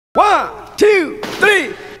2,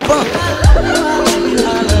 3, 4.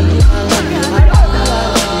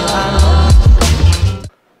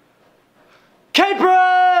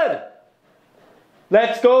 Capron!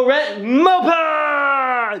 Let's go rent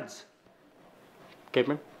mopeds!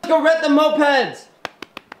 Capron? Let's go rent the mopeds!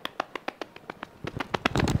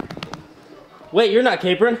 Wait, you're not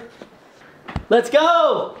Capron. Let's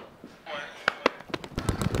go!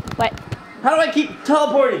 What? How do I keep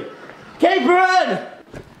teleporting? Capron!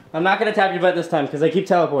 I'm not gonna tap your butt this time because I keep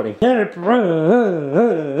teleporting. Capron!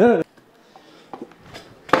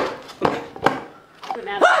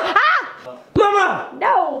 Ah! Mama!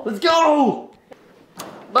 No! Let's go!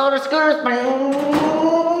 Motor scooters.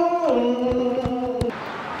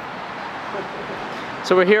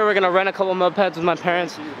 So we're here, we're gonna rent a couple mopeds with my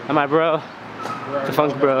parents and my bro, the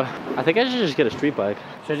funk bro. I think I should just get a street bike.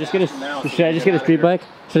 Should I just get a street bike?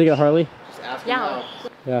 Should I get a Harley? Yeah.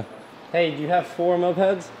 Yeah. Hey, do you have 4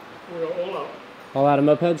 mopeds? We're all out. All out of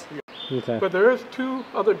mopeds? Yeah. Okay. But there is 2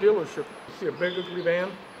 other dealerships. See a big ugly van,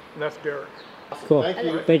 and that's Derek. Cool. Thank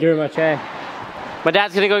you very much. Hey. My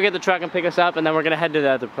dad's gonna go get the truck and pick us up, and then we're gonna head to the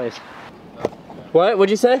other place. What?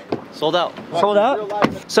 What'd you say? Sold out. Sold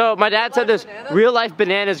out? So my dad said there's real life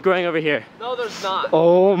bananas growing over here. No, there's not.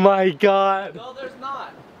 Oh my god. No, there's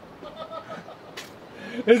not.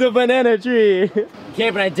 There's a banana tree.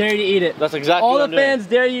 Capron, I dare you to eat it. That's exactly all what the fans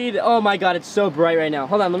dare you to eat it. Oh my god, it's so bright right now.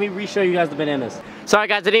 Hold on, let me re-show you guys the bananas. Sorry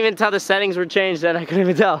guys, I didn't even tell the settings were changed and I couldn't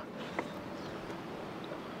even tell.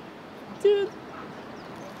 Dude.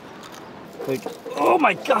 Like, oh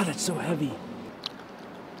my god, it's so heavy.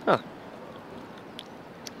 Huh.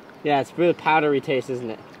 Yeah, it's really powdery taste, isn't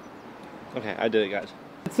it? Okay, I did it, guys.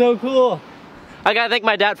 It's so cool. I gotta thank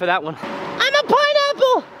my dad for that one. I'm a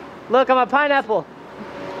pineapple! Look, I'm a pineapple.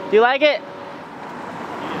 Do you like it?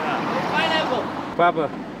 Yeah. Pineapple. Papa.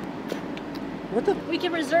 What the? We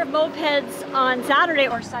can reserve mopeds on Saturday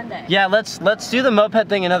or Sunday. Yeah, let's do the moped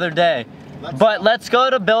thing another day. But let's go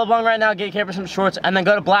to Billabong right now, get Capron some shorts, and then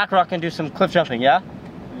go to Black Rock and do some cliff jumping, yeah?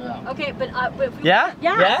 Yeah. Okay, but yeah?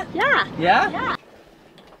 Yeah? Yeah? Yeah. Yeah? Yeah.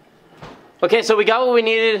 Okay, so we got what we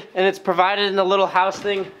needed, and it's provided in the little house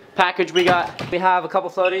thing package we got. We have a couple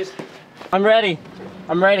floaties. I'm ready.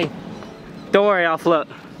 I'm ready. Don't worry, I'll float.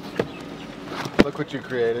 Look what you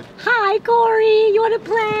created. Hi, Corey. You want to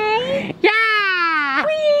play? Yeah!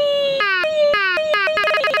 Whee!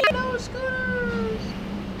 No scooters.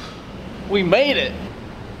 We made it.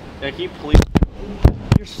 Yeah, keep please.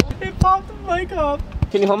 It popped the mic off.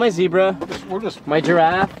 Can you hold my zebra? My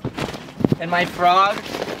giraffe? And my frog?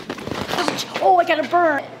 Oh, I got a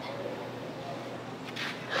burn.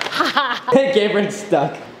 Hey, Capron's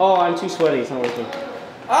stuck. Oh, I'm too sweaty. It's not working.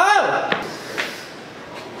 Oh!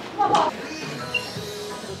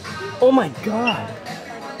 Oh my god.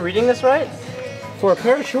 Reading this right? For a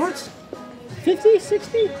pair of shorts? 50,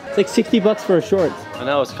 60? It's like 60 bucks for a shorts. I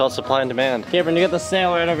know, it's called supply and demand. Capron, you got the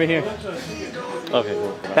sale right over here. Okay,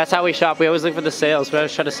 cool. That's how we shop. We always look for the sales. We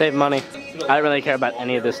always try to save money. I don't really care about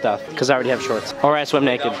any of this stuff because I already have shorts. Or I swim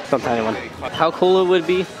naked. Don't tell anyone. How cool it would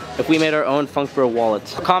be if we made our own Funk Bro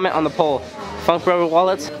wallets. Comment on the poll. Funk Bro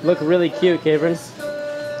wallets look really cute, Capron.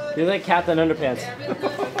 You look like Captain Underpants.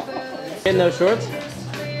 Getting those shorts?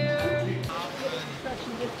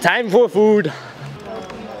 Time for food.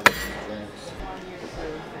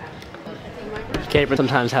 Capron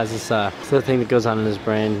sometimes has this little thing that goes on in his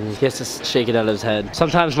brain. He has to shake it out of his head.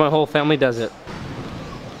 Sometimes my whole family does it.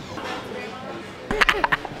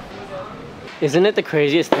 Isn't it the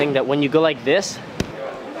craziest thing that when you go like this,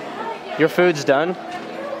 your food's done?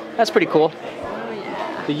 That's pretty cool.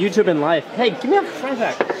 The YouTube in life. Hey, give me a fry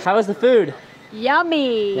pack. How was the food?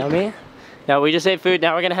 Yummy. Yummy? Yeah, we just ate food.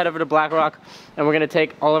 Now we're gonna head over to Black Rock and we're gonna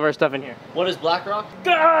take all of our stuff in here. What is Black Rock?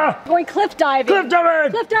 Ah! Going cliff diving. Cliff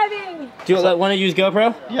diving! Cliff diving. Do you want to use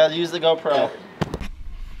GoPro? Yeah, use the GoPro.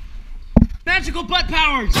 Magical butt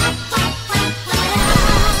powers!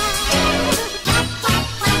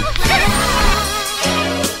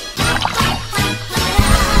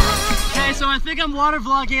 Okay, so I think I'm water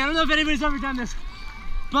vlogging. I don't know if anybody's ever done this,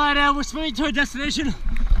 but we're swimming to a destination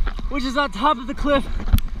which is on top of the cliff,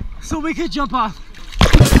 so we could jump off.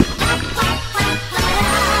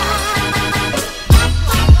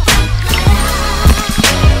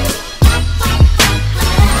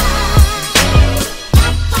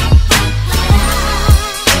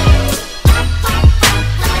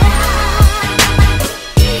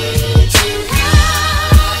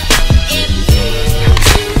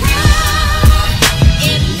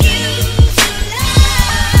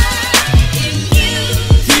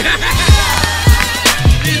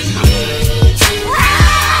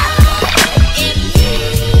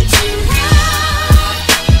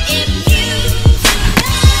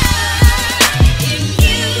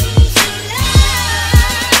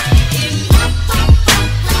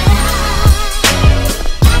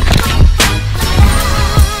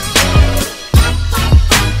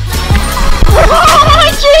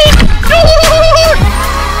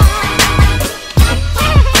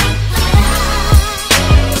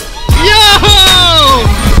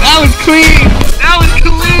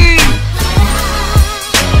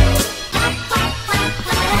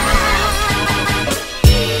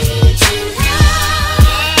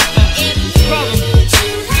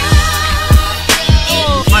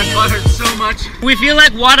 feel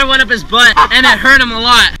like water went up his butt and it hurt him a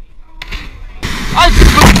lot. Oh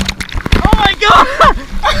my god!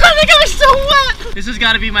 I think I was so wet! This has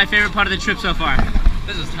got to be my favorite part of the trip so far.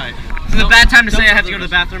 This is tight. This is a bad time to say I have to go to the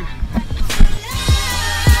bathroom.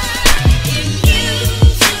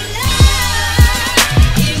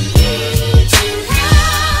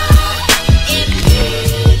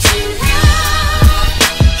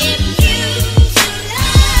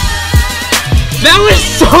 That was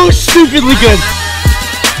so stupidly good!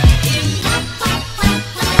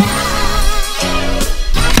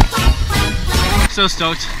 So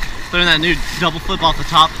stoked. Learning that new double flip off the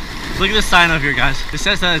top. Look at this sign over here, guys. It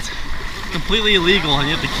says that it's completely illegal and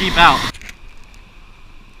you have to keep out.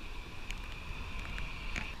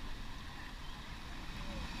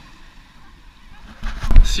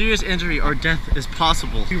 Serious injury or death is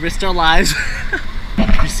possible. We risked our lives.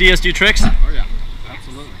 You see us do tricks? Oh yeah,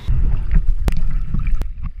 absolutely.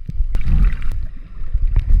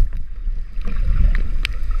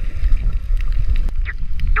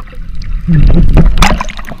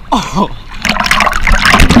 Oh!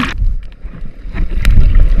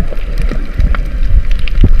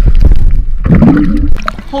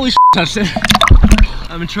 Holy shit, touched it.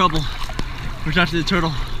 I'm in trouble. We're touching the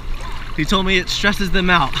turtle. He told me it stresses them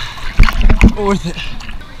out. Worth it.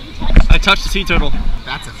 I touched the sea turtle.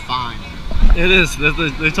 That's a fine. It is.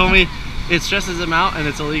 They told me it stresses them out and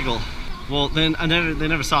it's illegal. Well, then they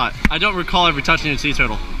never saw it. I don't recall ever touching a sea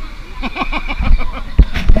turtle.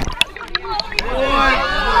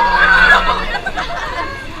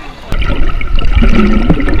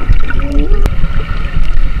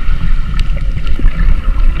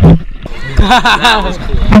 That was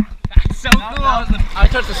cool. That's so cool. I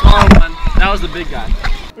touched the smaller one. That was the big guy.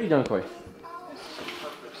 What are you doing, Corey?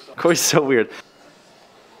 Corey's so weird.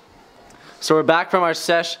 So we're back from our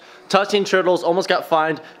sesh, touching turtles, almost got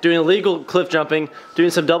fined, doing illegal cliff jumping, doing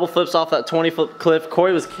some double flips off that 20-foot cliff.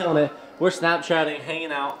 Corey was killing it. We're Snapchatting,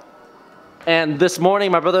 hanging out. And this morning,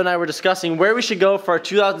 my brother and I were discussing where we should go for our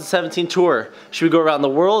 2017 tour. Should we go around the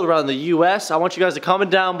world, around the US? I want you guys to comment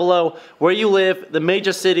down below where you live, the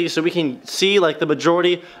major cities, so we can see like the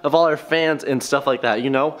majority of all our fans and stuff like that, you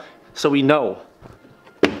know? So we know.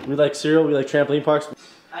 We like cereal, we like trampoline parks.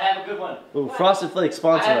 I have a good one. Ooh, Frosted Flakes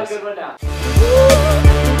sponsor us. I have a good one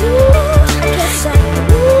now.